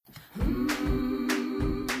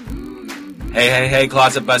Hey,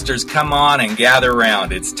 Closet Busters, come on and gather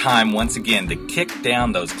around. It's time once again to kick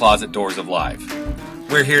down those closet doors of life.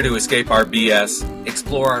 We're here to escape our BS,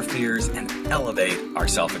 explore our fears, and elevate our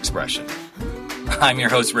self-expression. I'm your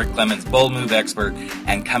host, Rick Clemens, bold move expert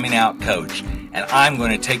and coming out coach, and I'm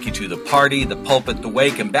going to take you to the party, the pulpit, the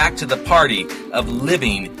wake, and back to the party of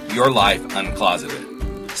living your life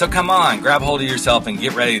uncloseted. So come on, grab hold of yourself and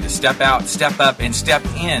get ready to step out, step up, and step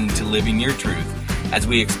into living your truth as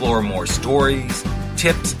we explore more stories,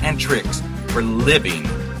 tips, and tricks for living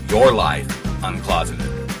your life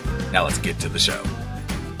uncloseted. Now let's get to the show.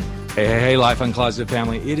 Hey, Life Uncloseted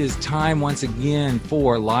family. It is time once again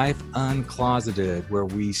for Life Uncloseted, where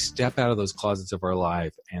we step out of those closets of our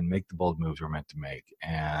life and make the bold moves we're meant to make.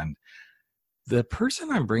 And the person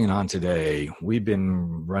I'm bringing on today, we've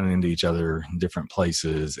been running into each other in different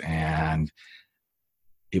places, and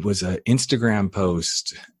it was an Instagram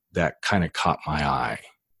post that kind of caught my eye,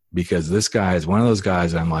 because this guy is one of those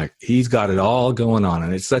guys I'm like, he's got it all going on.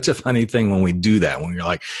 And it's such a funny thing when we do that, when you're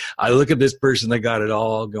like, I look at this person that got it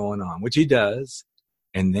all going on, which he does.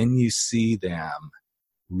 And then you see them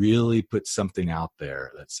really put something out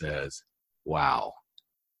there that says, wow,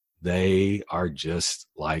 they are just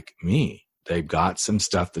like me. They've got some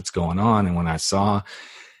stuff that's going on. And when I saw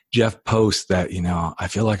Jeff post that, I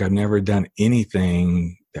feel like I've never done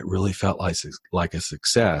anything that really felt like a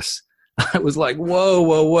success, I was like,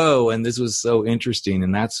 whoa. And this was so interesting.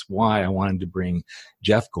 And that's why I wanted to bring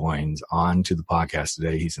Jeff Goins on to the podcast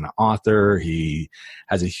today. He's an author. He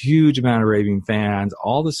has a huge amount of raving fans,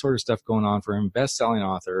 all this sort of stuff going on for him, best-selling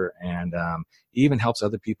author, and he even helps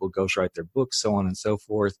other people ghostwrite their books, so on and so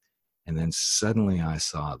forth. And then suddenly I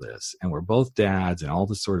saw this, and we're both dads and all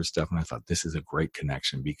this sort of stuff. And I thought, this is a great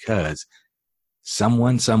connection, because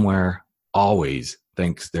someone somewhere always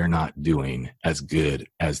thinks they're not doing as good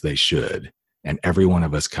as they should. And every one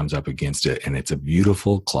of us comes up against it. And it's a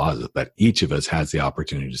beautiful closet that each of us has the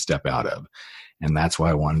opportunity to step out of. And that's why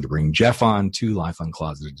I wanted to bring Jeff on to Life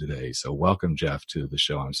Uncloseted today. So welcome, Jeff, to the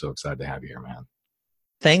show. I'm so excited to have you here, man.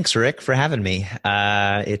 Thanks, Rick, for having me.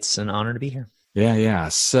 It's an honor to be here. Yeah.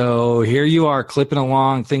 So here you are clipping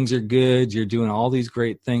along. Things are good. You're doing all these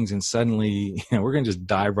great things. And suddenly, we're going to just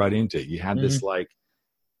dive right into it. You had this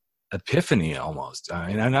epiphany almost.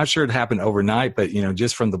 And I'm not sure it happened overnight, but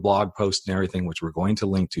just from the blog post and everything, which we're going to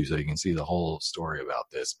link to so you can see the whole story about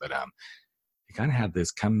this. But you kind of had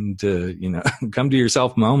this come to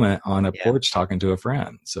yourself moment on a porch talking to a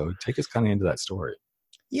friend. So take us kind of into that story.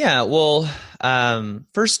 Yeah, well,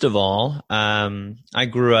 first of all, I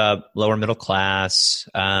grew up lower middle class,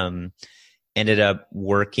 ended up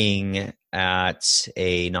working at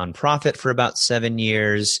a nonprofit for about 7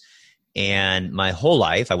 years. And my whole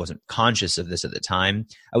life, I wasn't conscious of this at the time,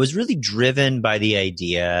 I was really driven by the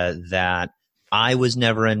idea that I was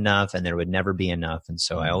never enough and there would never be enough. And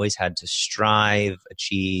so I always had to strive,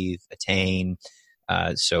 achieve, attain.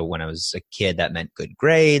 So when I was a kid, that meant good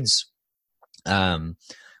grades. For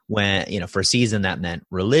a season, that meant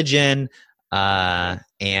religion.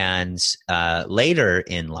 And later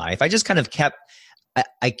in life, I just kind of kept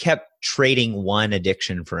trading one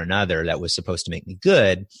addiction for another that was supposed to make me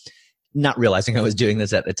good, not realizing I was doing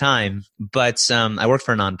this at the time. But I worked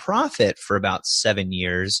for a nonprofit for about 7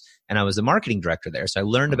 years, and I was the marketing director there. So I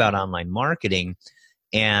learned about online marketing,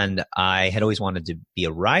 and I had always wanted to be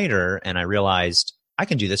a writer, and I realized I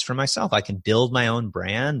can do this for myself. I can build my own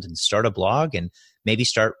brand and start a blog and maybe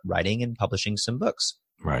start writing and publishing some books.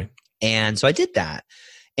 Right. And so I did that.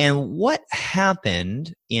 And what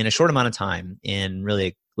happened in a short amount of time, in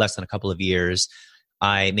really less than a couple of years,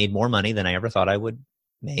 I made more money than I ever thought I would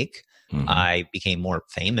make. Mm-hmm. I became more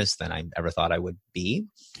famous than I ever thought I would be.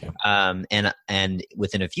 Yeah. And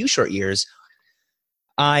within a few short years,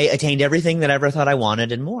 I attained everything that I ever thought I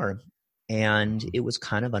wanted and more. And it was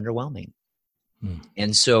kind of underwhelming. Mm.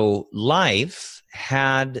 And so life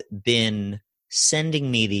had been sending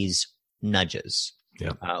me these nudges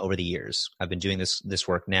over the years. I've been doing this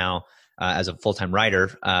work now as a full-time writer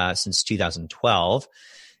since 2012.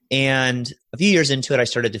 And a few years into it, I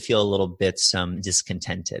started to feel a little bit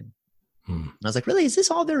discontented. And I was like, really, is this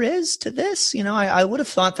all there is to this? I would have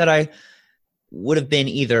thought that I would have been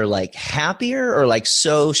either like happier or like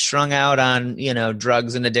so strung out on,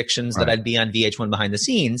 drugs and addictions that I'd be on VH1 behind the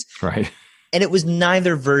scenes. Right. And it was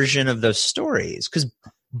neither version of those stories, because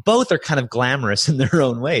both are kind of glamorous in their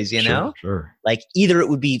own ways, know? Sure. Like either it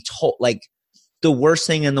would be like the worst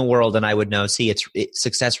thing in the world, and I would know,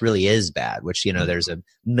 success really is bad, which, there's a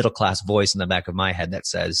middle-class voice in the back of my head that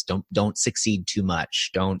says, don't succeed too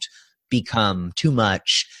much. Don't become too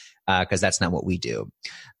much, because that's not what we do.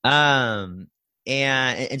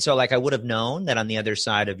 And so like I would have known that on the other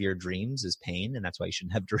side of your dreams is pain, and that's why you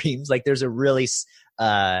shouldn't have dreams. Like there's a really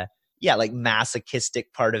like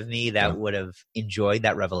masochistic part of me that would have enjoyed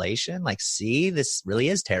that revelation. Like, see, this really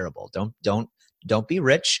is terrible. Don't be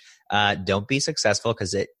rich. Don't be successful,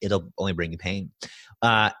 because it'll only bring you pain.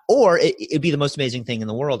 Or it'd be the most amazing thing in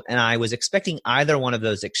the world. And I was expecting either one of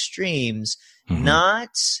those extremes, not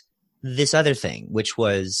this other thing, which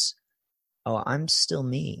was, oh, I'm still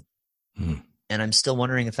me. And I'm still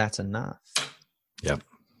wondering if that's enough. Yep.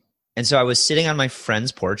 And so I was sitting on my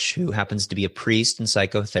friend's porch, who happens to be a priest and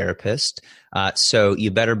psychotherapist. So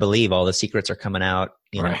you better believe all the secrets are coming out,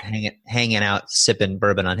 you know, hanging out, sipping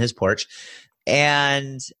bourbon on his porch.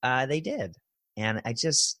 And they did. And I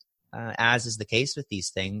just, as is the case with these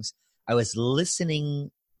things, I was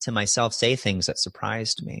listening to myself say things that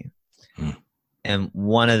surprised me. And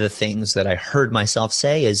one of the things that I heard myself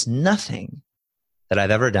say is, nothing that I've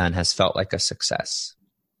ever done has felt like a success.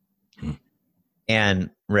 And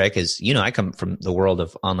Rick, as you know, I come from the world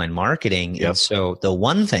of online marketing. Yep. And so the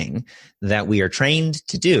one thing that we are trained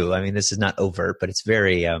to do, I mean, this is not overt, but it's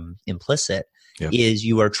very implicit, is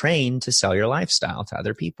you are trained to sell your lifestyle to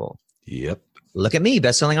other people. Yep. Look at me,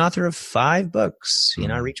 best-selling author of 5 books. You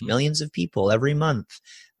know, I reach millions of people every month.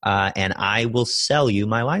 And I will sell you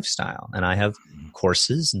my lifestyle. And I have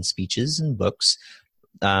courses and speeches and books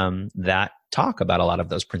that talk about a lot of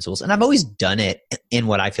those principles. And I've always done it in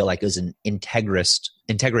what I feel like is an integrous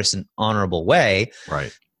and honorable way.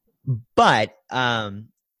 Right. But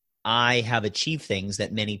I have achieved things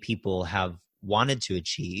that many people have wanted to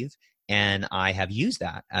achieve, and I have used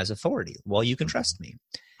that as authority. Well, you can trust me.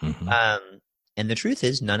 And the truth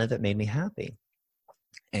is, none of it made me happy.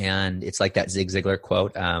 And it's like that Zig Ziglar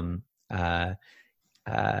quote,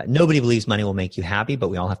 nobody believes money will make you happy, but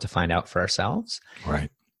we all have to find out for ourselves. Right.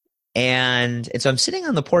 And so I'm sitting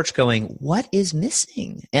on the porch going, what is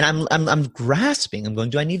missing? And I'm grasping. I'm going,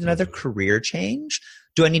 do I need another career change?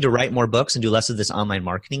 Do I need to write more books and do less of this online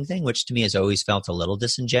marketing thing, which to me has always felt a little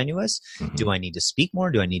disingenuous? Do I need to speak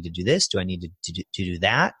more? Do I need to do this? Do I need to do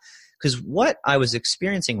that? Because what I was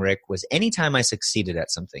experiencing, Rick, was anytime I succeeded at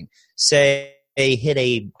something, say hit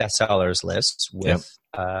a bestsellers list with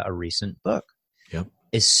a recent book,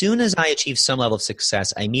 as soon as I achieve some level of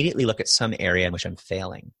success, I immediately look at some area in which I'm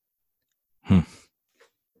failing.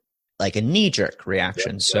 Like a knee-jerk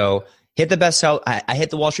reaction. So hit the bestseller. I hit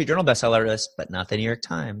the Wall Street Journal bestseller list, but not the New York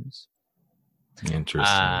Times. Interesting.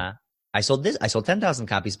 I sold 10,000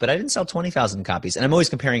 copies, but I didn't sell 20,000 copies. And I'm always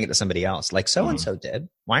comparing it to somebody else. Like so-and-so did.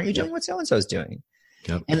 Why aren't you doing what so-and-so is doing?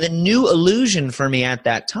 And the new illusion for me at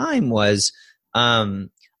that time was,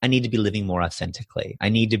 I need to be living more authentically. I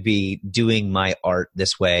need to be doing my art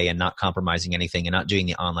this way and not compromising anything and not doing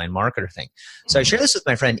the online marketer thing. So I share this with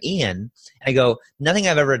my friend Ian, and I go, nothing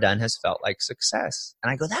I've ever done has felt like success.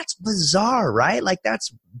 And I go, that's bizarre, right? Like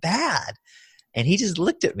that's bad. And he just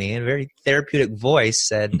looked at me in a very therapeutic voice,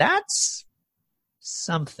 said, that's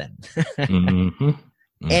something. And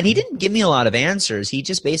he didn't give me a lot of answers. He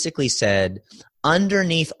just basically said,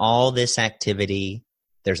 underneath all this activity,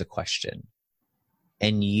 there's a question.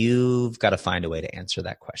 And you've got to find a way to answer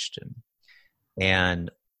that question. And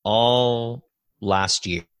all last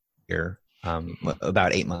year,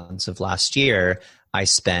 about 8 months of last year, I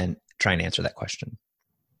spent trying to answer that question.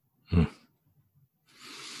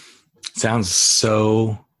 Sounds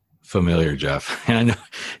so familiar, Jeff. And I know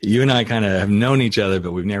you and I kind of have known each other,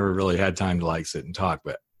 but we've never really had time to like sit and talk.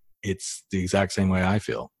 But it's the exact same way I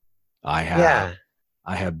feel. I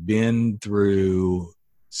have been through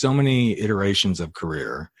so many iterations of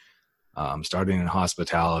career, starting in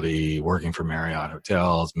hospitality, working for Marriott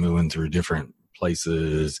hotels, moving through different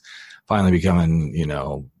places, finally becoming,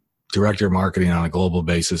 director of marketing on a global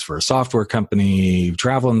basis for a software company,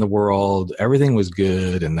 traveling the world. Everything was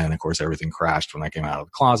good. And then, of course, everything crashed when I came out of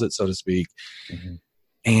the closet, so to speak.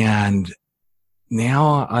 And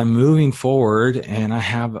now I'm moving forward and I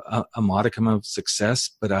have a modicum of success,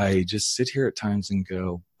 but I just sit here at times and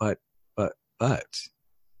go, but.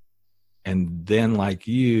 And then like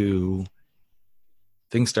you,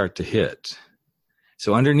 things start to hit.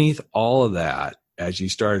 So underneath all of that, as you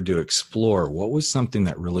started to explore, what was something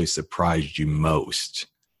that really surprised you most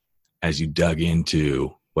as you dug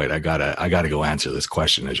into, wait, I gotta go answer this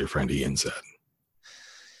question, as your friend Ian said?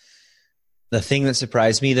 The thing that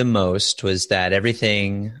surprised me the most was that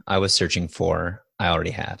everything I was searching for, I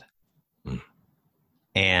already had.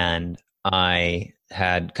 And I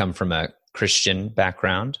had come from a Christian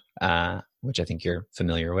background, which I think you're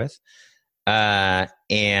familiar with.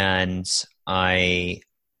 And I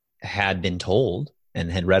had been told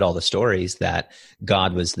and had read all the stories that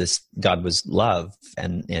God was love,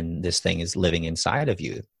 and this thing is living inside of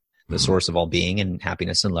you. The source of all being and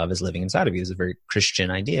happiness and love is living inside of you. It's a very Christian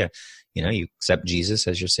idea. You know, you accept Jesus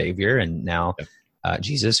as your savior, and now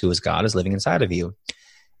Jesus, who is God, is living inside of you.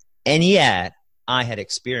 And yet I had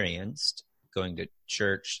experienced going to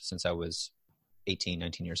church since I was 18,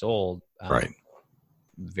 19 years old. Right.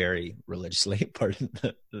 Very religiously, pardon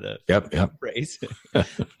the Yep. phrase.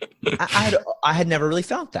 I had never really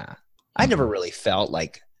felt that. I never really felt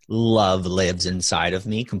like love lives inside of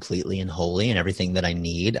me completely and wholly, and everything that I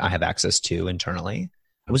need, I have access to internally.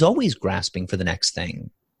 I was always grasping for the next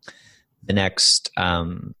thing. The next, I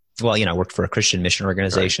worked for a Christian mission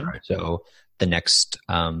organization. Right. So the next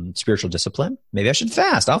spiritual discipline, maybe I should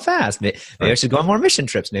fast. I'll fast. Maybe I should go on more mission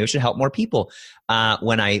trips. Maybe I should help more people.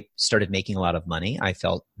 When I started making a lot of money, I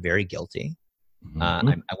felt very guilty.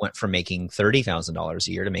 I went from making $30,000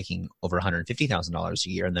 a year to making over $150,000 a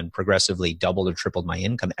year, and then progressively doubled or tripled my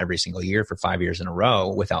income every single year for 5 years in a row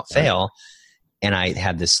without fail. And I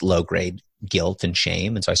had this low grade guilt and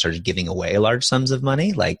shame. And so I started giving away large sums of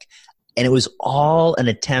money, and it was all an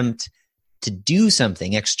attempt to do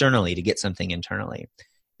something externally to get something internally.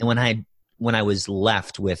 And when I was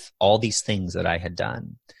left with all these things that I had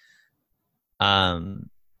done,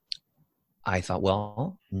 I thought,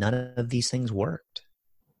 well, none of these things worked.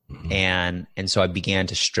 And so I began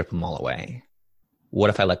to strip them all away. What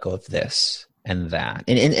if I let go of this and that?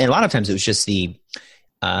 And a lot of times it was just the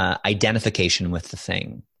identification with the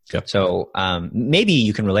thing. Yep. So maybe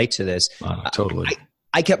you can relate to this. Totally.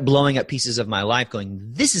 I kept blowing up pieces of my life going,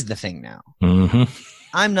 this is the thing now.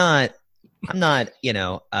 I'm not,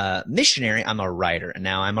 a missionary. I'm a writer. And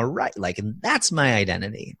now I'm and that's my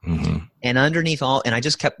identity. And underneath all, and I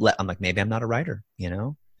just kept, I'm like, maybe I'm not a writer,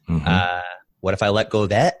 what if I let go of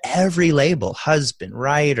that? Every label, husband,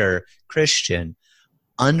 writer, Christian,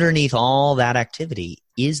 underneath all that activity,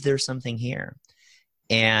 is there something here?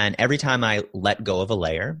 And every time I let go of a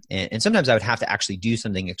layer, and sometimes I would have to actually do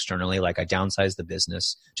something externally, like I downsized the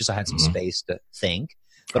business just so I had some space to think.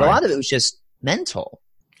 But a lot of it was just mental.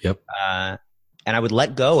 Yep. And I would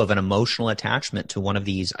let go of an emotional attachment to one of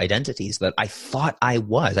these identities that I thought I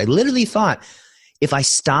was. I literally thought, if I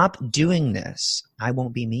stop doing this, I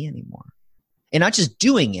won't be me anymore. And not just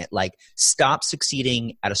doing it, like stop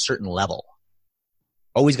succeeding at a certain level.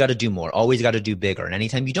 Always got to do more, always got to do bigger. And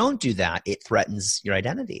anytime you don't do that, it threatens your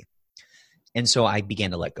identity. And so I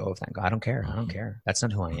began to let go of that. Go, I don't care. That's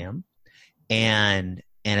not who I am. And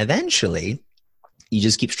eventually you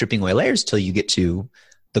just keep stripping away layers till you get to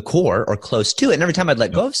the core or close to it. And every time I'd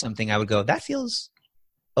let go of something, I would go, that feels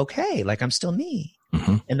okay. Like I'm still me.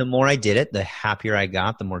 And the more I did it, the happier I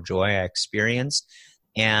got, the more joy I experienced.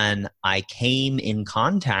 And I came in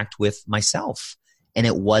contact with myself. And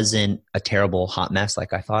it wasn't a terrible hot mess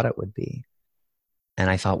like I thought it would be. And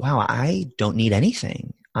I thought, wow, I don't need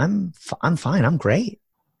anything. I'm fine. I'm great.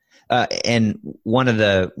 And one of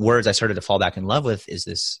the words I started to fall back in love with is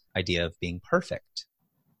this idea of being perfect,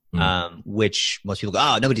 which most people go,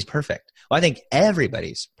 oh, nobody's perfect. Well, I think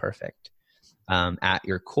everybody's perfect at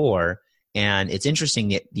your core. And it's interesting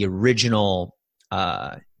that the original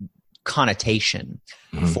connotation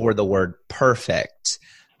for the word perfect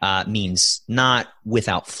means not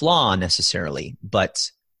without flaw necessarily, but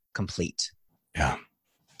complete. Yeah.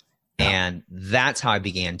 And that's how I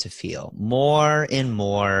began to feel more and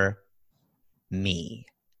more me.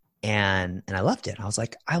 And I loved it. I was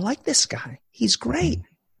like, I like this guy. He's great.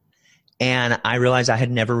 And I realized I had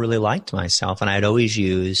never really liked myself. And I had always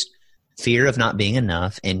used fear of not being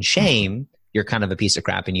enough and shame. You're kind of a piece of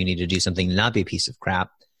crap and you need to do something to not be a piece of crap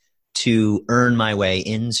to earn my way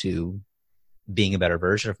into being a better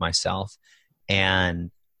version of myself.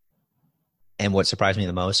 And what surprised me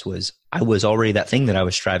the most was I was already that thing that I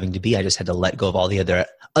was striving to be. I just had to let go of all the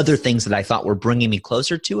other things that I thought were bringing me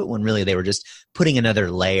closer to it, when really they were just putting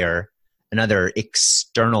another layer, another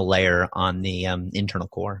external layer on the internal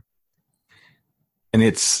core. And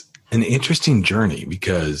it's an interesting journey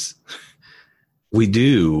because we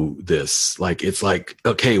do this, like, it's like,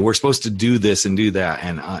 okay, we're supposed to do this and do that.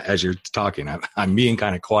 And as you're talking, I'm being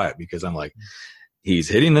kind of quiet because I'm like, he's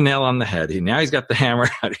hitting the nail on the head. Now he's got the hammer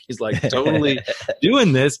out. He's like totally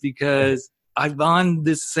doing this because I've gone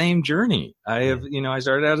this same journey. I have, I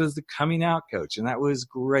started out as the coming out coach, and that was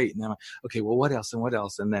great. And then I'm like, okay, well, what else and what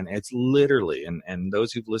else? And then it's literally, and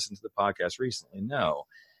those who've listened to the podcast recently know,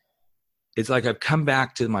 it's like I've come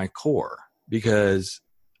back to my core, because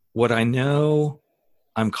what I know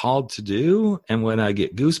I'm called to do and what I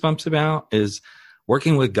get goosebumps about is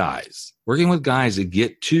working with guys to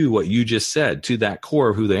get to what you just said, to that core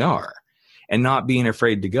of who they are. and not being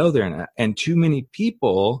afraid to go there. And too many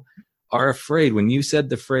people are afraid. When you said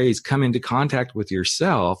the phrase, come into contact with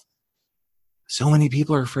yourself, so many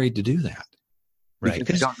people are afraid to do that. Right.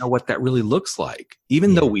 Because they don't know what that really looks like,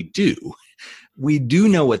 even though we do. We do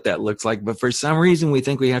know what that looks like, but for some reason we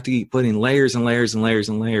think we have to keep putting layers and layers and layers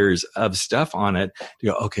and layers of stuff on it to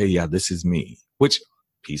go, okay, yeah, this is me, which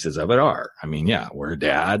pieces of it are. I mean, yeah, we're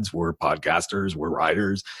dads, we're podcasters, we're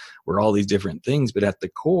writers, we're all these different things, but at the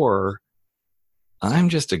core, I'm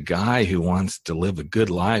just a guy who wants to live a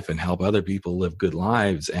good life and help other people live good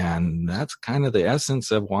lives. And that's kind of the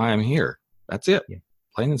essence of why I'm here. That's it. Yeah.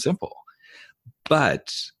 Plain and simple.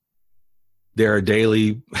 But there are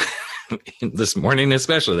daily, this morning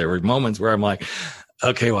especially, there were moments where I'm like,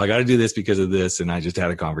 okay, well, I got to do this because of this. And I just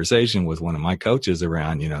had a conversation with one of my coaches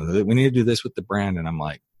around, we need to do this with the brand. And I'm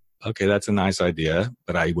like, okay, that's a nice idea.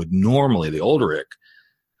 But I would normally, the old Rick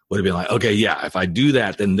would have been like, okay, yeah, if I do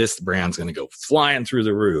that, then this brand's going to go flying through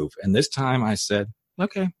the roof. And this time I said,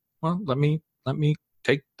 okay, well, let me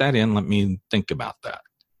take that in. Let me think about that.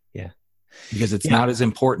 Yeah. Because it's not as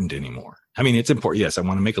important anymore. I mean, it's important. Yes, I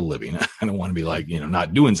want to make a living. I don't want to be like,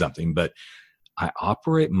 not doing something, but I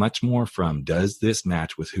operate much more from, does this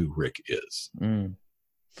match with who Rick is? Mm.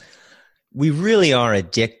 We really are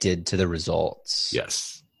addicted to the results.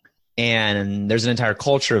 Yes. And there's an entire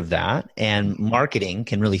culture of that. And marketing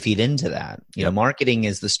can really feed into that. Marketing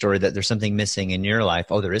is the story that there's something missing in your life.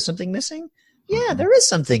 Oh, there is something missing? Yeah, there is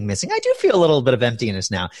something missing. I do feel a little bit of emptiness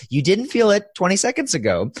now. You didn't feel it 20 seconds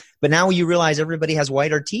ago, but now you realize everybody has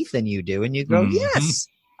whiter teeth than you do. And you go, yes,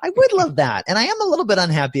 I would love that. And I am a little bit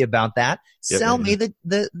unhappy about that. Sell me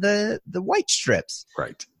the white strips.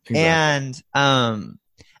 Right. Exactly. And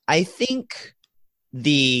I think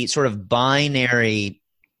the sort of binary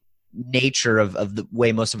nature of the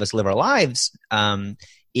way most of us live our lives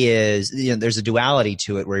is, there's a duality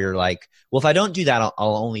to it where you're like, well, if I don't do that,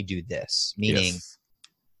 I'll only do this. Meaning,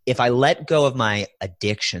 if I let go of my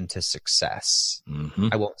addiction to success,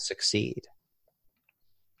 I won't succeed.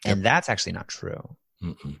 And that's actually not true.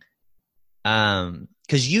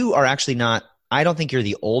 Because you are actually not, I don't think you're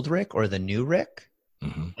the old Rick or the new Rick.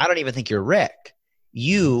 I don't even think you're Rick.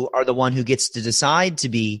 You are the one who gets to decide to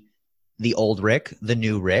be the old Rick, the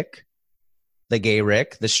new Rick, the gay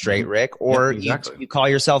Rick, the straight Rick, or exactly. you call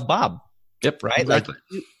yourself Bob. Yep. Right? Exactly.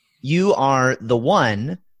 Like you are the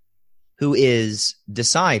one who is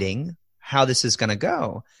deciding how this is going to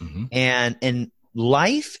go. And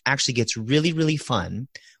life actually gets really, really fun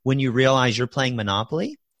when you realize you're playing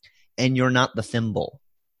Monopoly and you're not the thimble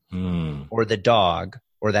or the dog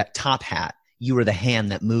or that top hat. You are the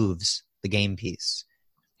hand that moves the game piece.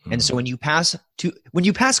 And so when you pass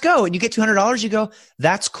go and you get $200, you go,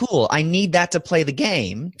 that's cool. I need that to play the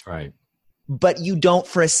game. Right. But you don't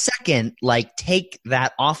for a second take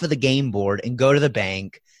that off of the game board and go to the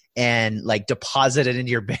bank and deposit it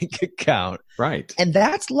into your bank account. Right. And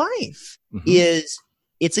that's life.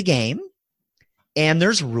 It's a game and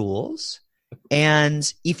there's rules.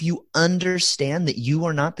 And if you understand that you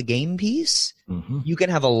are not the game piece, you can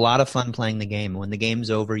have a lot of fun playing the game. And when the game's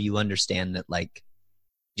over, you understand that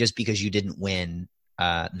just because you didn't win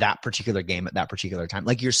that particular game at that particular time,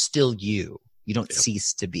 you're still you. You don't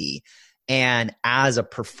cease to be. And as a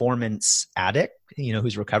performance addict,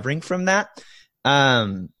 who's recovering from that,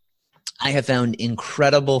 I have found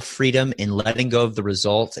incredible freedom in letting go of the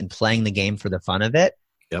results and playing the game for the fun of it.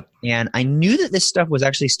 Yep. And I knew that this stuff was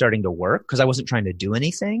actually starting to work because I wasn't trying to do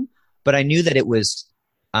anything, but I knew that it was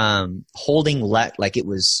holding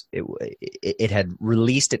it had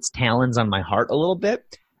released its talons on my heart a little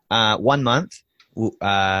bit. 1 month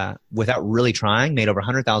without really trying, made over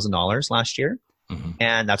 $100,000 last year.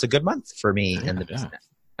 And that's a good month for me in the business.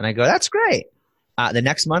 And I go, that's great. The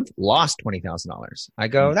next month, lost $20,000. I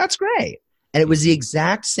go, that's great. And it was the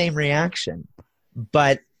exact same reaction.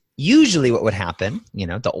 But usually what would happen,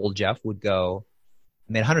 the old Jeff would go,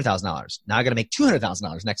 I made $100,000. Now I got to make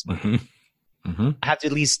 $200,000 next month. I have to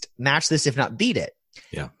at least match this, if not beat it.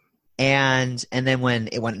 Yeah. And then when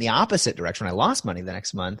it went in the opposite direction, I lost money the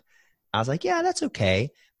next month. I was like, yeah, that's okay.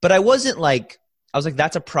 But I wasn't I was like,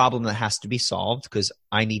 that's a problem that has to be solved because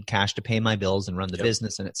I need cash to pay my bills and run the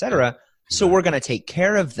business and et cetera. So we're going to take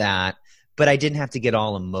care of that. But I didn't have to get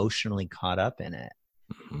all emotionally caught up in it.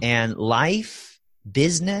 And life,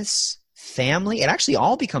 business, family, it actually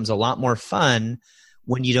all becomes a lot more fun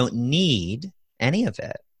when you don't need any of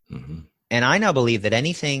it. And I now believe that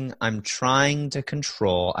anything I'm trying to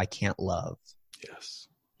control, I can't love. Yes.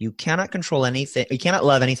 You cannot control anything. You cannot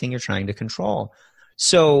love anything you're trying to control.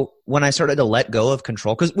 So when I started to let go of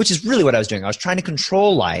control, which is really what I was doing, I was trying to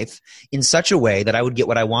control life in such a way that I would get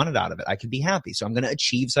what I wanted out of it. I could be happy. So I'm going to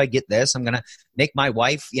achieve. So I get this. I'm going to make my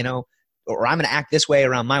wife, or I'm going to act this way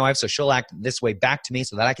around my wife, so she'll act this way back to me,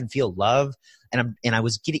 so that I can feel love. And I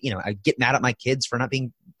was getting, I get mad at my kids for not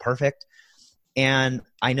being perfect. And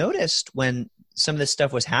I noticed when some of this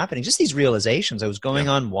stuff was happening, just these realizations. I was going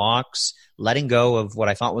on walks, letting go of what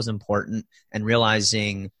I thought was important, and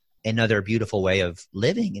realizing another beautiful way of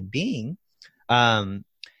living and being. And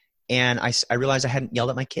I realized I hadn't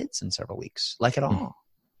yelled at my kids in several weeks, like at all.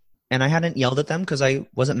 And I hadn't yelled at them because I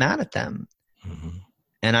wasn't mad at them. Mm-hmm.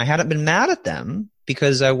 And I hadn't been mad at them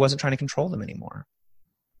because I wasn't trying to control them anymore.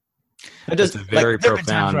 It's a very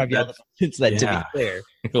profound. To be clear.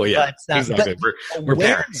 Well, yeah, exactly. We're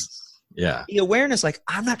parents. Yeah. The awareness, like,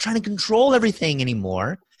 I'm not trying to control everything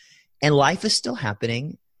anymore, and life is still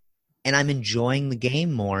happening, and I'm enjoying the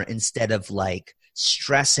game more instead of like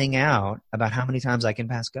stressing out about how many times I can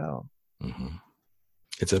pass go. Mm-hmm.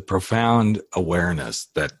 It's a profound awareness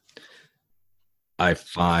that I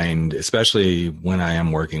find, especially when I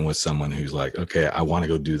am working with someone who's like, okay, I want to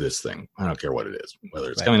go do this thing. I don't care what it is,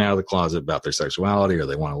 whether it's coming out of the closet about their sexuality, or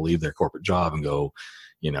they want to leave their corporate job and go,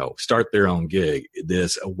 start their own gig.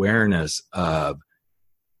 This awareness of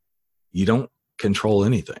you don't control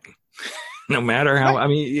anything. No matter how,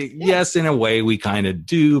 yes, in a way we kind of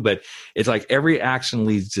do, but it's like every action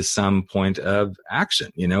leads to some point of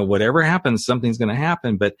action. Whatever happens, something's going to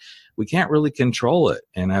happen, but we can't really control it.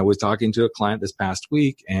 And I was talking to a client this past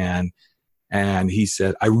week, and he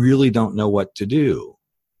said, I really don't know what to do.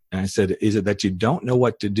 And I said, is it that you don't know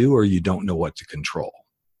what to do, or you don't know what to control?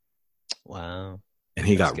 Wow. And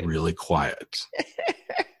he got really quiet.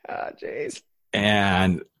 Oh, jeez.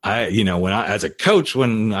 And I, as a coach,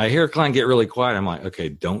 when I hear a client get really quiet, I'm like, okay,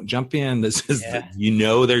 don't jump in. This is,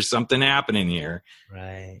 there's something happening here.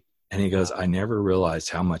 Right. And he goes, I never realized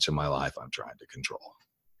how much of my life I'm trying to control.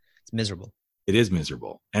 It's miserable. It is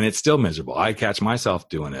miserable. And it's still miserable. I catch myself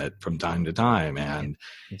doing it from time to time. And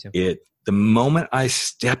the moment I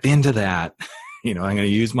step into that, I'm going to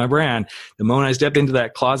use my brand. The moment I step into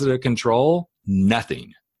that closet of control,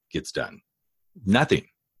 nothing gets done. Nothing.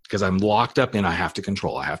 Because I'm locked up in, I have to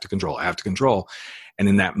control. And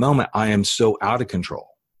in that moment, I am so out of control,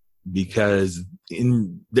 because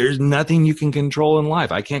there's nothing you can control in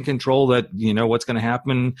life. I can't control that, what's going to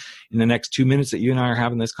happen in the next 2 minutes that you and I are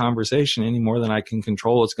having this conversation, any more than I can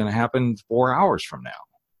control what's going to happen 4 hours from now.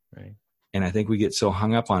 Right. And I think we get so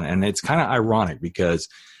hung up on it. And it's kind of ironic, because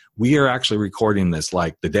we are actually recording this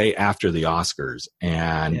like the day after the Oscars,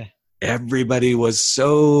 and everybody was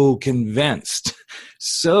so convinced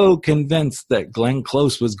that Glenn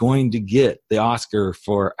Close was going to get the Oscar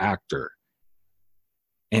for actor.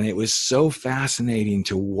 And it was so fascinating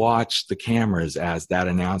to watch the cameras as that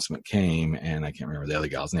announcement came. And I can't remember the other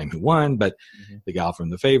gal's name who won, but the gal from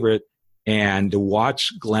The Favorite. And to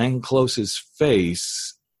watch Glenn Close's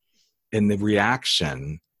face and the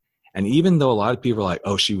reaction. And even though a lot of people are like,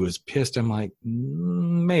 oh, she was pissed, I'm like,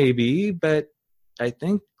 maybe, but I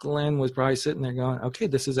think Glenn was probably sitting there going, okay,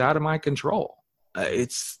 this is out of my control.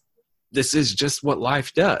 This is just what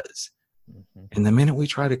life does. Mm-hmm. And the minute we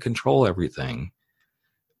try to control everything,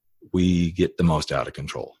 we get the most out of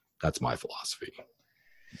control. That's my philosophy.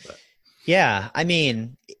 But. Yeah.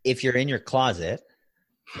 If you're in your closet,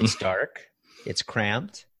 it's dark, it's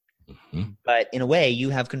cramped, but in a way you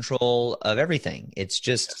have control of everything. It's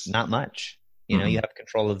just not much, you have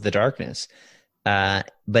control of the darkness.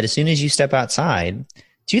 But as soon as you step outside,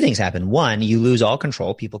 two things happen. One, you lose all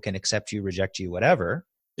control. People can accept you, reject you, whatever.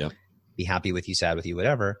 Yep. Be happy with you, sad with you,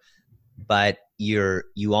 whatever. But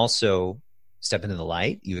you also step into the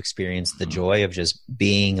light. You experience the joy of just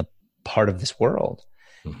being a part of this world.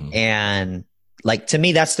 Mm-hmm. And like, to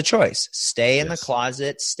me, that's the choice. Stay in the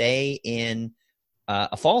closet, stay in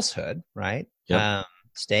a falsehood, right? Yep.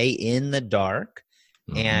 Stay in the dark,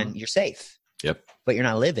 and you're safe. Yep. But you're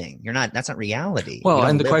not living. That's not reality. Well,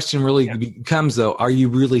 and the question really becomes, though, are you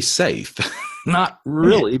really safe? Not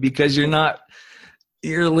really, because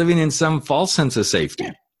you're living in some false sense of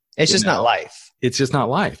safety. It's just not life. It's just not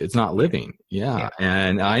life. It's not living. Yeah.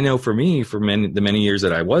 And I know for me, for the many years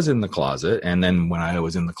that I was in the closet, and then when I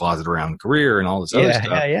was in the closet around career and all this other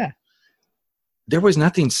stuff, there was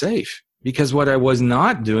nothing safe, because what I was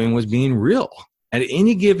not doing was being real. At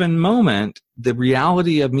any given moment, the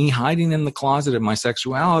reality of me hiding in the closet of my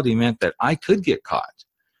sexuality meant that I could get caught.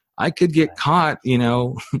 I could get caught,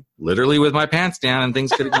 literally with my pants down, and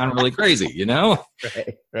things could have gone really crazy,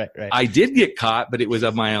 Right. I did get caught, but it was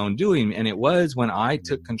of my own doing. And it was when I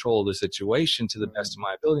took control of the situation to the best of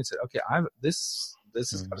my ability and said, okay, this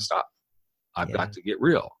has got to stop. I've got to get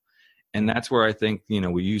real. And that's where I think,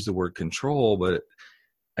 we use the word control, but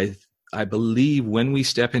I believe when we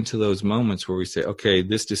step into those moments where we say, okay,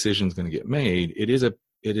 this decision is going to get made, it is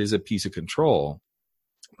a piece of control,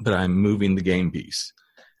 but I'm moving the game piece.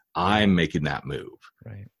 I'm making that move.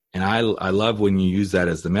 Right. And I love when you use that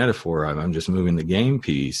as the metaphor. I'm just moving the game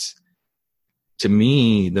piece. To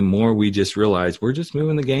me, the more we just realize we're just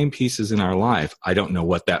moving the game pieces in our life. I don't know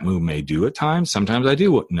what that move may do at times. Sometimes I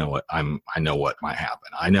do know what I know what might happen.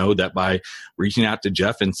 I know that by reaching out to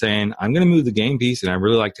Jeff and saying, I'm going to move the game piece and I'd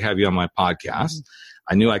really like to have you on my podcast.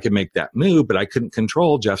 I knew I could make that move, but I couldn't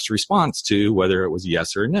control Jeff's response to whether it was a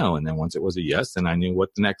yes or a no. And then once it was a yes, then I knew what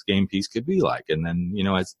the next game piece could be like. And then,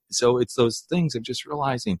 so it's those things of just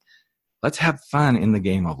realizing, let's have fun in the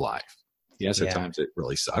game of life. Yes, at times it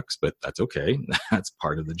really sucks, but that's okay. That's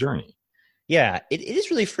part of the journey. Yeah, it is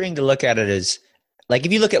really freeing to look at it as, like,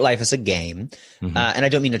 if you look at life as a game, and I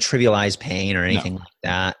don't mean to trivialize pain or anything like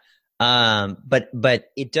that, but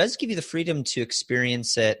it does give you the freedom to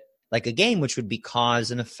experience it like a game, which would be cause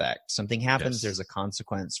and effect. Something happens, there's a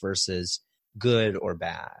consequence versus good or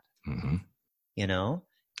bad,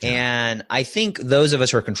 And I think those of us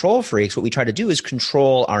who are control freaks, what we try to do is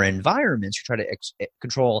control our environments. We try to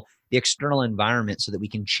control the external environment so that we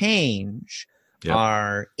can change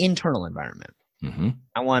our internal environment.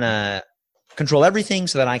 I want to control everything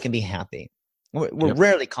so that I can be happy. We're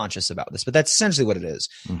rarely conscious about this, but that's essentially what it is.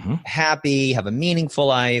 Happy, have a meaningful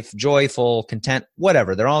life, joyful, content,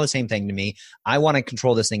 whatever. They're all the same thing to me. I want to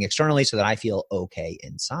control this thing externally so that I feel okay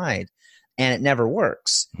inside. And it never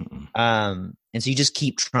works. And so you just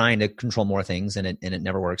keep trying to control more things and it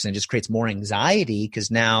never works. And it just creates more anxiety because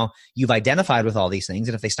now you've identified with all these things.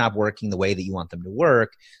 And if they stop working the way that you want them to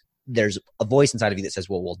work, there's a voice inside of you that says,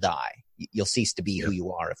 well, we'll die. You'll cease to be who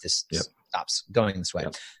you are if this stops going this way.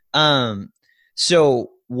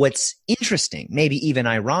 So what's interesting, maybe even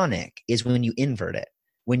ironic, is when you invert it,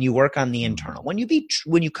 when you work on the internal, when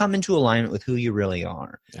you come into alignment with who you really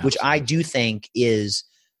are, which I do think is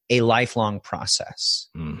a lifelong process.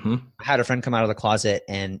 I had a friend come out of the closet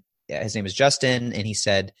and his name is Justin. And he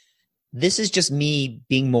said, this is just me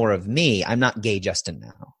being more of me. I'm not gay Justin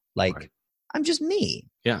now. I'm just me.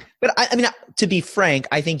 Yeah. But I mean, to be frank,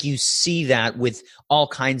 I think you see that with all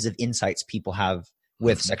kinds of insights people have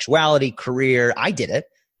with sexuality, career. I did it.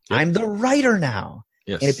 I'm the writer now.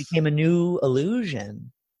 Yes. And it became a new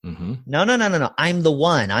illusion. No. I'm the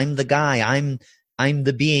one. I'm the guy. I'm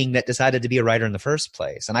the being that decided to be a writer in the first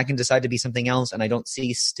place, and I can decide to be something else, and I don't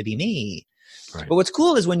cease to be me. Right. But what's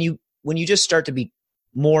cool is when you just start to be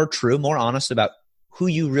more true, more honest about who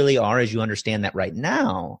you really are as you understand that right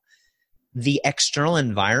now, the external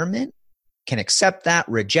environment can accept that,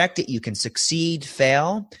 reject it. You can succeed,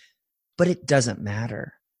 fail, but it doesn't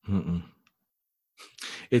matter.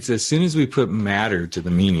 It's as soon as we put matter to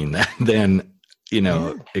the meaning that then,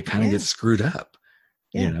 it kind of gets screwed up.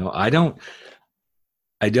 I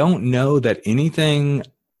don't know that anything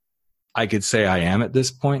I could say I am at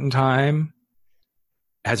this point in time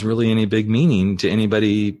has really any big meaning to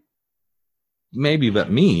anybody, maybe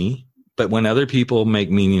but me. But when other people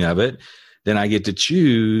make meaning of it, then I get to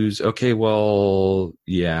choose, okay, well,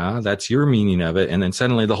 yeah, that's your meaning of it. And then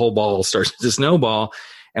suddenly the whole ball starts to snowball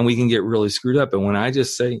and we can get really screwed up. And when I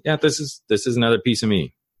just say, yeah, this is another piece of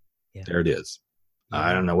me, there it is.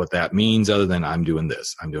 I don't know what that means other than I'm doing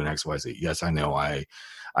this. I'm doing X, Y, Z. Yes, I know I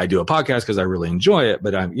do a podcast because I really enjoy it,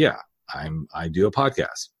 but I do a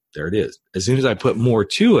podcast. There it is. As soon as I put more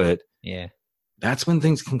to it, that's when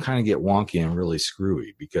things can kind of get wonky and really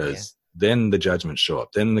screwy because then the judgments show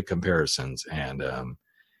up, then the comparisons. And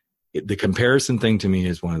the comparison thing to me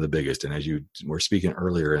is one of the biggest. And as you were speaking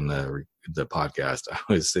earlier in the podcast, I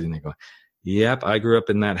was sitting there going, yep, I grew up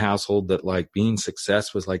in that household that being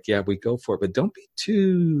success was we go for it, but don't be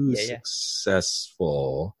too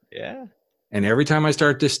successful. Yeah. And every time I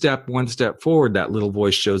start to step one step forward, that little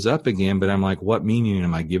voice shows up again. But I'm like, what meaning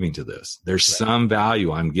am I giving to this? There's some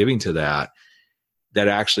value I'm giving to that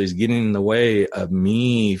actually is getting in the way of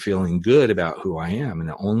me feeling good about who I am.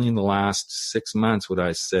 And only in the last 6 months would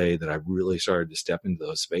I say that I've really started to step into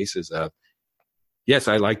those spaces of, yes,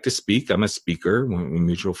 I like to speak. I'm a speaker. My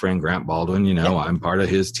mutual friend, Grant Baldwin, I'm part of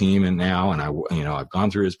his team and now, and I've gone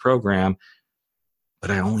through his program,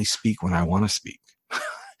 but I only speak when I want to speak.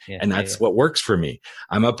 And that's what works for me.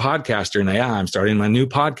 I'm a podcaster and I'm starting my new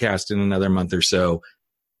podcast in another month or so,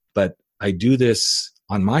 but I do this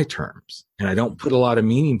on my terms and I don't put a lot of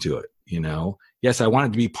meaning to it. Yes, I want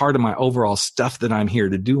it to be part of my overall stuff that I'm here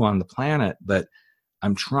to do on the planet, but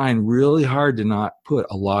I'm trying really hard to not put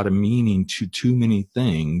a lot of meaning to too many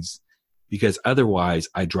things because otherwise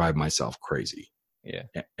I drive myself crazy. Yeah.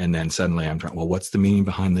 And then suddenly I'm trying, well, what's the meaning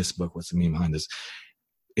behind this book? What's the meaning behind this?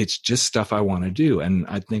 It's just stuff I want to do. And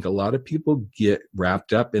I think a lot of people get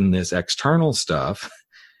wrapped up in this external stuff.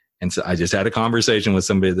 And so I just had a conversation with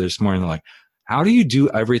somebody this morning. They're like, how do you do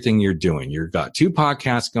everything you're doing? You've got 2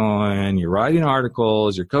 podcasts going, you're writing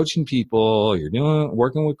articles, you're coaching people, you're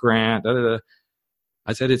working with Grant, da, da, da.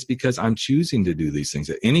 I said, it's because I'm choosing to do these things.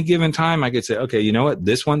 At any given time, I could say, okay, you know what?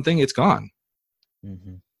 This one thing, it's gone.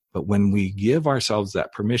 Mm-hmm. But when we give ourselves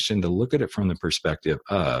that permission to look at it from the perspective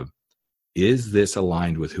of, is this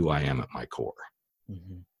aligned with who I am at my core?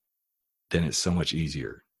 Mm-hmm. Then it's so much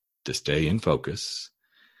easier to stay in focus,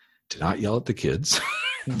 to not yell at the kids,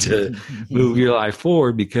 to move your life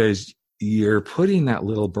forward, because you're putting that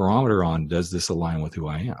little barometer on, does this align with who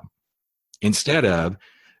I am? Instead of,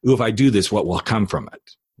 ooh, if I do this, what will come from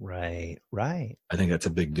it? Right. I think that's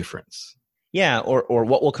a big difference. Yeah, or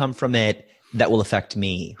what will come from it that will affect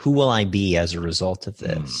me? Who will I be as a result of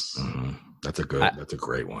this? Mm-hmm. That's a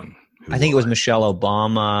great one. I think it was Michelle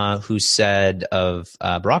Obama who said of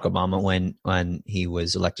Barack Obama when he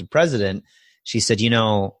was elected president, she said,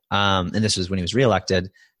 and this was when he was reelected,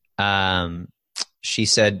 she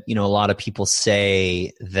said, a lot of people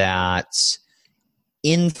say that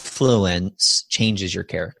influence changes your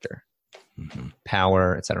character, mm-hmm.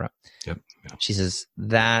 power, etc. Yep. She says,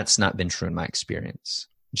 that's not been true in my experience.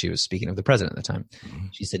 She was speaking of the president at the time. Mm-hmm.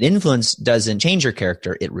 She said, influence doesn't change your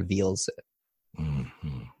character, it reveals it.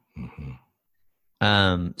 Mm-hmm.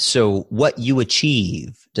 Mm-hmm. So what you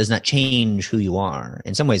achieve does not change who you are.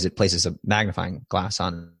 In some ways, it places a magnifying glass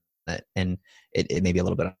on it, and it may be a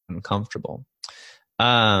little bit uncomfortable.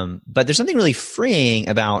 But there's something really freeing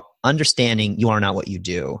about understanding you are not what you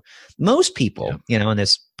do. Most people, in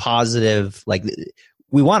this positive, like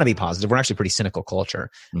we want to be positive. We're actually a pretty cynical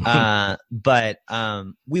culture. But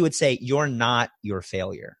we would say you're not your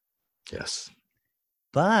failure. Yes.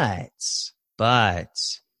 But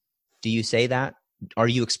do you say that? Are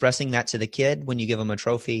you expressing that to the kid when you give him a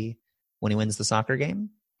trophy when he wins the soccer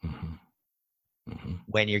game? Mm-hmm. Mm-hmm.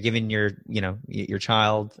 When you're giving your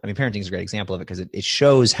child, parenting is a great example of it because it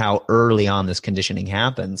shows how early on this conditioning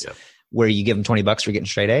happens, where you give them $20 for getting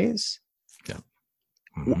straight A's. Yeah.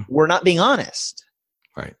 Mm-hmm. We're not being honest.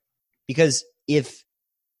 Right. Because if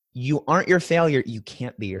you aren't your failure, you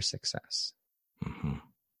can't be your success. Mm-hmm.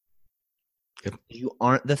 Yep. You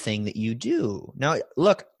aren't the thing that you do. Now,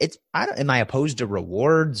 look, am I opposed to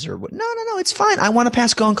rewards or what? No, it's fine. I want to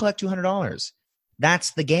pass go and collect $200.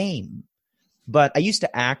 That's the game. But I used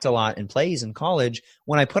to act a lot in plays in college.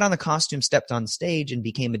 When I put on the costume, stepped on stage, and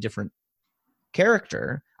became a different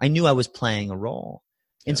character, I knew I was playing a role.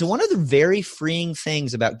 And so one of the very freeing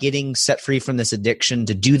things about getting set free from this addiction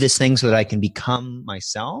to do this thing so that I can become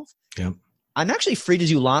myself, I'm actually free to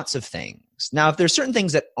do lots of things. Now, if there's certain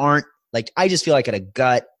things that aren't, like, I just feel like at a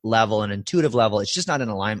gut level, an intuitive level, it's just not in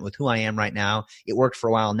alignment with who I am right now. It worked for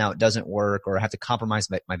a while. Now it doesn't work, or I have to compromise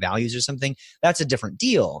my values or something. That's a different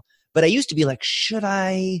deal. But I used to be like, should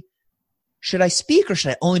I speak, or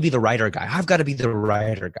should I only be the writer guy? I've got to be the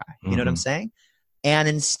writer guy. You know what I'm saying? And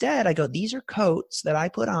instead I go, these are coats that I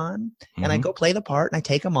put on, and I go play the part and I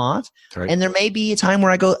take them off. Right. And there may be a time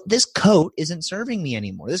where I go, this coat isn't serving me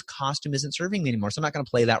anymore. This costume isn't serving me anymore. So I'm not going to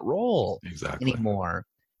play that role anymore.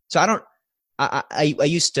 So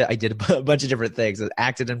I did a bunch of different things. I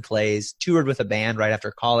acted in plays, toured with a band right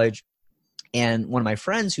after college. And one of my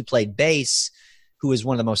friends who played bass, who is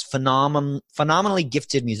one of the most phenomenally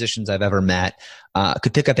gifted musicians I've ever met,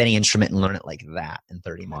 could pick up any instrument and learn it like that in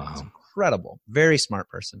 30 minutes. Wow. Incredible. Very smart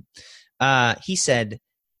person. He said,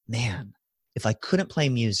 man, if I couldn't play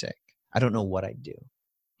music, I don't know what I'd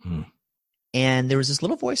do. And there was this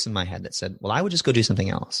little voice in my head that said, well, I would just go do something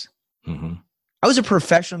else. I was a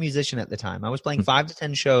professional musician at the time. I was playing 5 to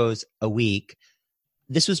 10 shows a week.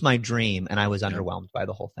 This was my dream, and I was underwhelmed by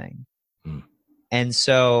the whole thing. And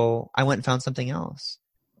so I went and found something else.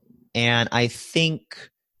 And I think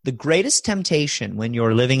the greatest temptation when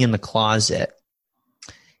you're living in the closet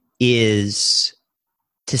is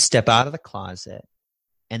to step out of the closet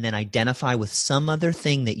and then identify with some other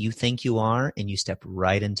thing that you think you are, and you step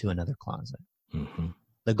right into another closet.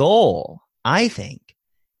 The goal, I think,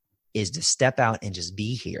 is to step out and just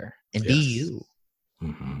be here and be you.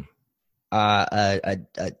 A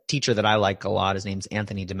teacher that I like a lot, his name's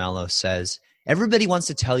Anthony DeMello, says, everybody wants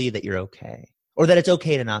to tell you that you're okay, or that it's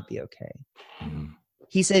okay to not be okay.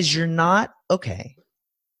 He says, you're not okay,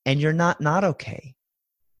 and you're not okay.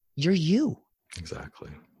 You're you. Exactly.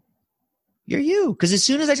 You're you. Because as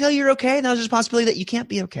soon as I tell you you're okay, now there's a possibility that you can't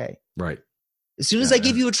be okay. Right. As soon as I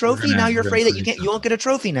give you a trophy, now you're afraid that you won't get a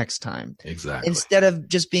trophy next time. Exactly. Instead of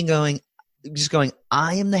just going, just going,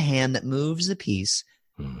 I am the hand that moves the piece.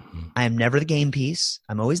 Mm-hmm. I am never the game piece.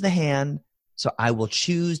 I'm always the hand. So I will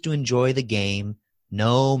choose to enjoy the game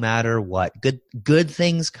no matter what. Good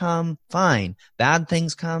things come, fine. Bad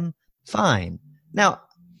things come, fine. Now,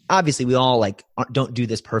 obviously we all like don't do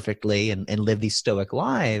this perfectly and live these stoic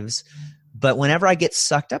lives. But whenever I get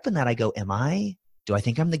sucked up in that, I go, do I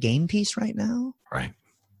think I'm the game piece right now? Right.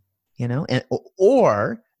 You know,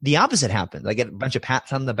 or the opposite happens. I get a bunch of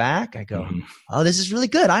pats on the back. I go, oh, this is really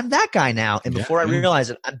good. I'm that guy now. And before I realize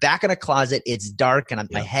it, I'm back in a closet. It's dark and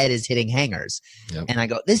my head is hitting hangers. Yep. And I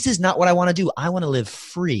go, this is not what I want to do. I want to live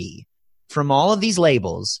free from all of these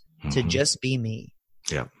labels to just be me.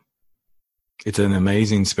 Yeah. It's an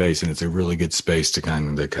amazing space, and it's a really good space to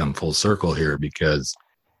kind of come full circle here, because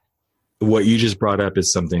what you just brought up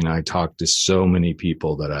is something I talk to so many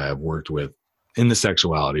people that I have worked with in the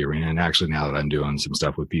sexuality arena. And actually now that I'm doing some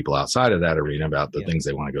stuff with people outside of that arena about the things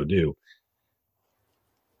they want to go do,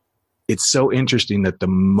 it's so interesting that the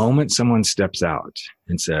moment someone steps out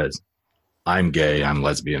and says, I'm gay, I'm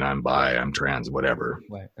lesbian, I'm bi, I'm trans, whatever.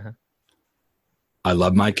 Right. Uh-huh. I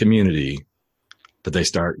love my community, but they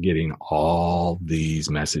start getting all these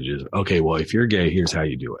messages. Okay, well, if you're gay, here's how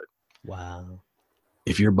you do it. Wow.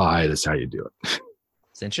 If you're bi, that's how you do it.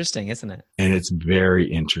 It's interesting, isn't it? And it's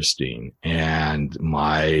very interesting. And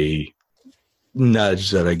my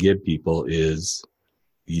nudge that I give people is,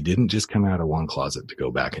 you didn't just come out of one closet to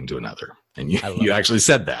go back into another. And you actually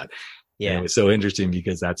said that. Yeah. And it was so interesting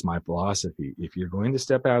because that's my philosophy. If you're going to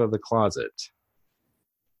step out of the closet,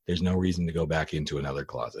 there's no reason to go back into another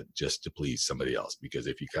closet just to please somebody else. Because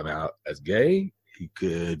if you come out as gay, you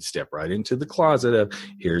could step right into the closet of,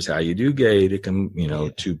 here's how you do gay, to come,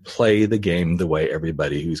 to play the game the way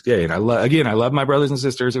everybody who's gay. And I love my brothers and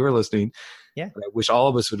sisters who are listening. Yeah. But I wish all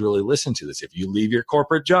of us would really listen to this. If you leave your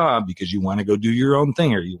corporate job because you want to go do your own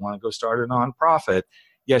thing, or you want to go start a nonprofit,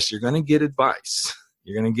 yes, you're going to get advice.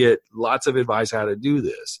 You're going to get lots of advice how to do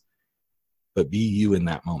this, but be you in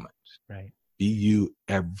that moment. Right. Be you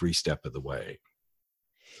every step of the way.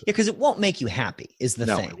 Yeah. Because it won't make you happy is the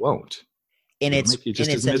thing. No, it won't. And it's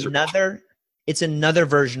another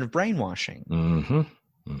version of brainwashing. Mm-hmm.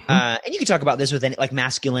 Mm-hmm. And you can talk about this with like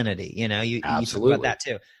masculinity, you talk about that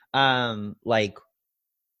too. Like,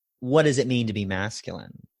 what does it mean to be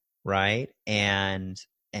masculine? Right. And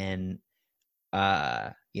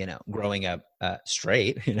growing up,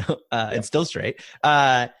 straight, and still straight,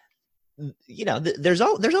 there's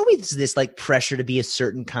always this like pressure to be a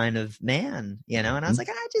certain kind of man, and I was like,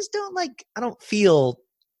 I don't feel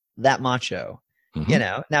that macho,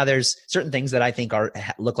 Now there's certain things that I think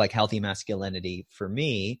look like healthy masculinity for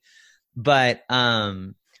me, but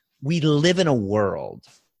we live in a world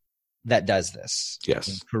that does this. Yes.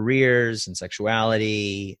 In careers and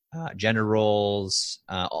sexuality, gender roles,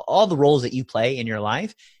 all the roles that you play in your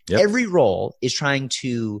life. Yep. Every role is trying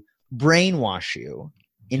to brainwash you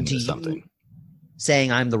into something,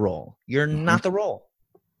 saying I'm the role. You're not the role.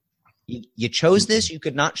 You chose this. You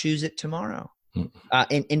could not choose it tomorrow.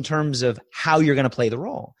 In terms of how you're going to play the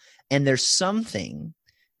role. And there's something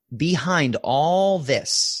behind all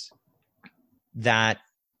this that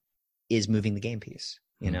is moving the game piece,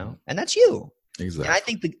 and that's you. Exactly.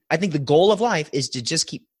 And I think the goal of life is to just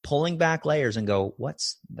keep pulling back layers and go,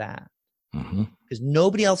 what's that? Because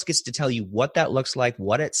nobody else gets to tell you what that looks like,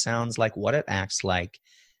 what it sounds like, what it acts like.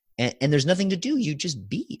 And there's nothing to do. You just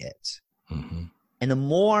be it. And the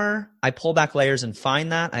more I pull back layers and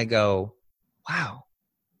find that, I go, wow,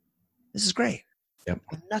 this is great. Yep.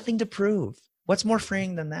 I have nothing to prove. What's more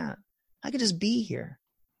freeing than that? I could just be here.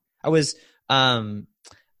 I was doing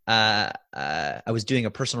a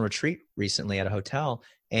personal retreat recently at a hotel,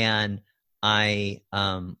 and I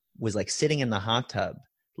was like sitting in the hot tub,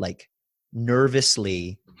 like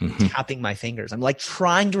nervously tapping my fingers. I'm like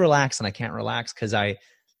trying to relax, and I can't relax because I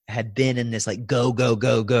had been in this like go, go,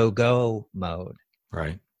 go, go, go mode.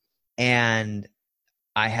 Right. And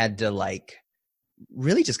I had to like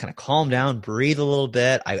really just kind of calm down, breathe a little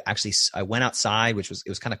bit. I went outside, it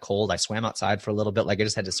was kind of cold. I swam outside for a little bit. Like I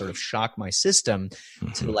just had to sort of shock my system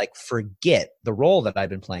to like forget the role that I've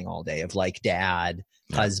been playing all day of like dad,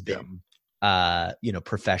 husband,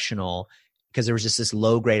 professional, because there was just this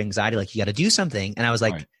low grade anxiety. Like you got to do something. And I was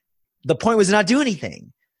like, the point was to not do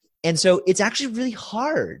anything. And so it's actually really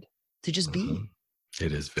hard to just be.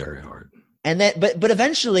 It is very hard. And then, but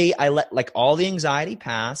eventually I let like all the anxiety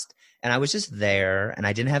passed, and I was just there, and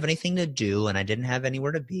I didn't have anything to do, and I didn't have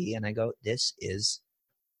anywhere to be. And I go, this is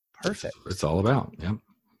perfect. It's all about. Yep.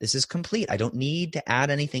 This is complete. I don't need to add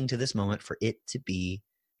anything to this moment for it to be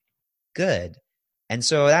good. And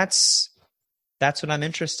so that's what I'm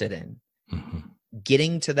interested in.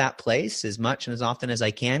 getting to that place as much and as often as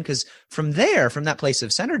I can. Because from there, from that place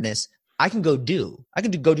of centeredness, I can go do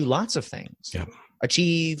lots of things. Yep.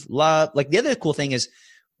 Achieve, love. Like the other cool thing is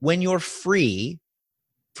when you're free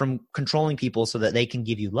from controlling people so that they can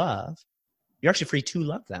give you love, you're actually free to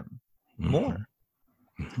love them more.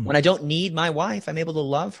 Mm-hmm. When I don't need my wife, I'm able to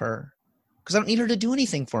love her because I don't need her to do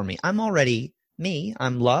anything for me. I'm already me.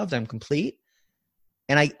 I'm loved. I'm complete.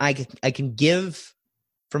 And I can give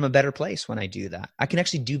from a better place when I do that. I can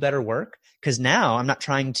actually do better work because now I'm not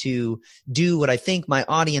trying to do what I think my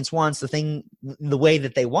audience wants, the way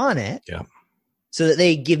that they want it. Yeah. So that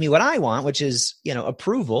they give me what I want, which is,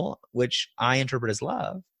 approval, which I interpret as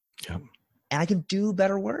love. Yeah. And I can do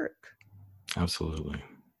better work. Absolutely.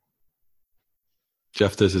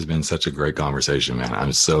 Jeff, this has been such a great conversation, man.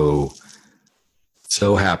 I'm so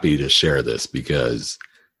happy to share this because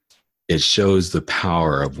it shows the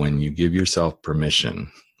power of when you give yourself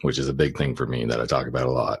permission, which is a big thing for me that I talk about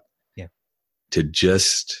a lot. Yeah. To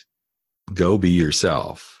just go be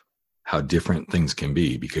yourself. How different things can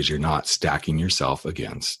be because you're not stacking yourself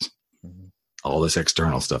against all this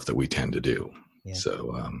external stuff that we tend to do. Yeah.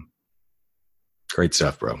 So, great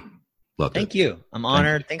stuff, bro. Loved it. Thank you. I'm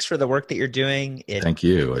honored. Thanks for the work that you're doing. Thank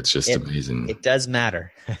you. It's just amazing. It does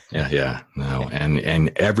matter. Yeah. No.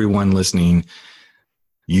 And everyone listening,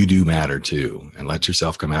 you do matter too. And let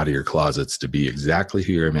yourself come out of your closets to be exactly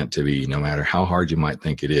who you're meant to be. No matter how hard you might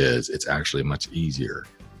think it is, it's actually much easier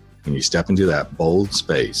when you step into that bold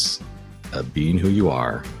space of being who you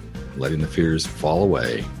are, letting the fears fall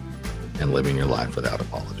away, and living your life without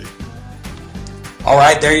apology. All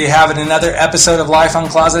right, there you have it. Another episode of Life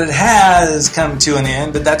Uncloseted has come to an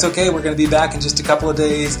end, but that's okay. We're going to be back in just a couple of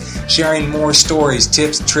days sharing more stories,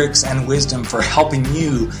 tips, tricks, and wisdom for helping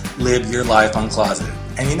you live your life uncloseted.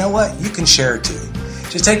 And you know what? You can share too.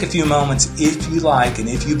 Just take a few moments if you like and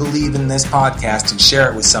if you believe in this podcast and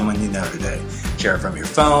share it with someone you know today. Share it from your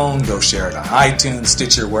phone, go share it on iTunes,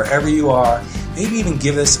 Stitcher, wherever you are. Maybe even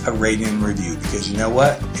give us a rating and review because you know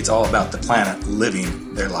what? It's all about the planet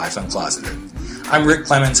living their life uncloseted. I'm Rick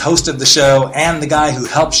Clemens, host of the show and the guy who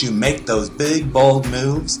helps you make those big, bold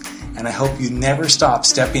moves. And I hope you never stop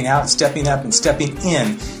stepping out, stepping up, and stepping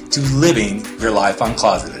in to living your life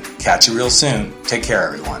uncloseted. Catch you real soon. Take care,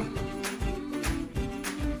 everyone.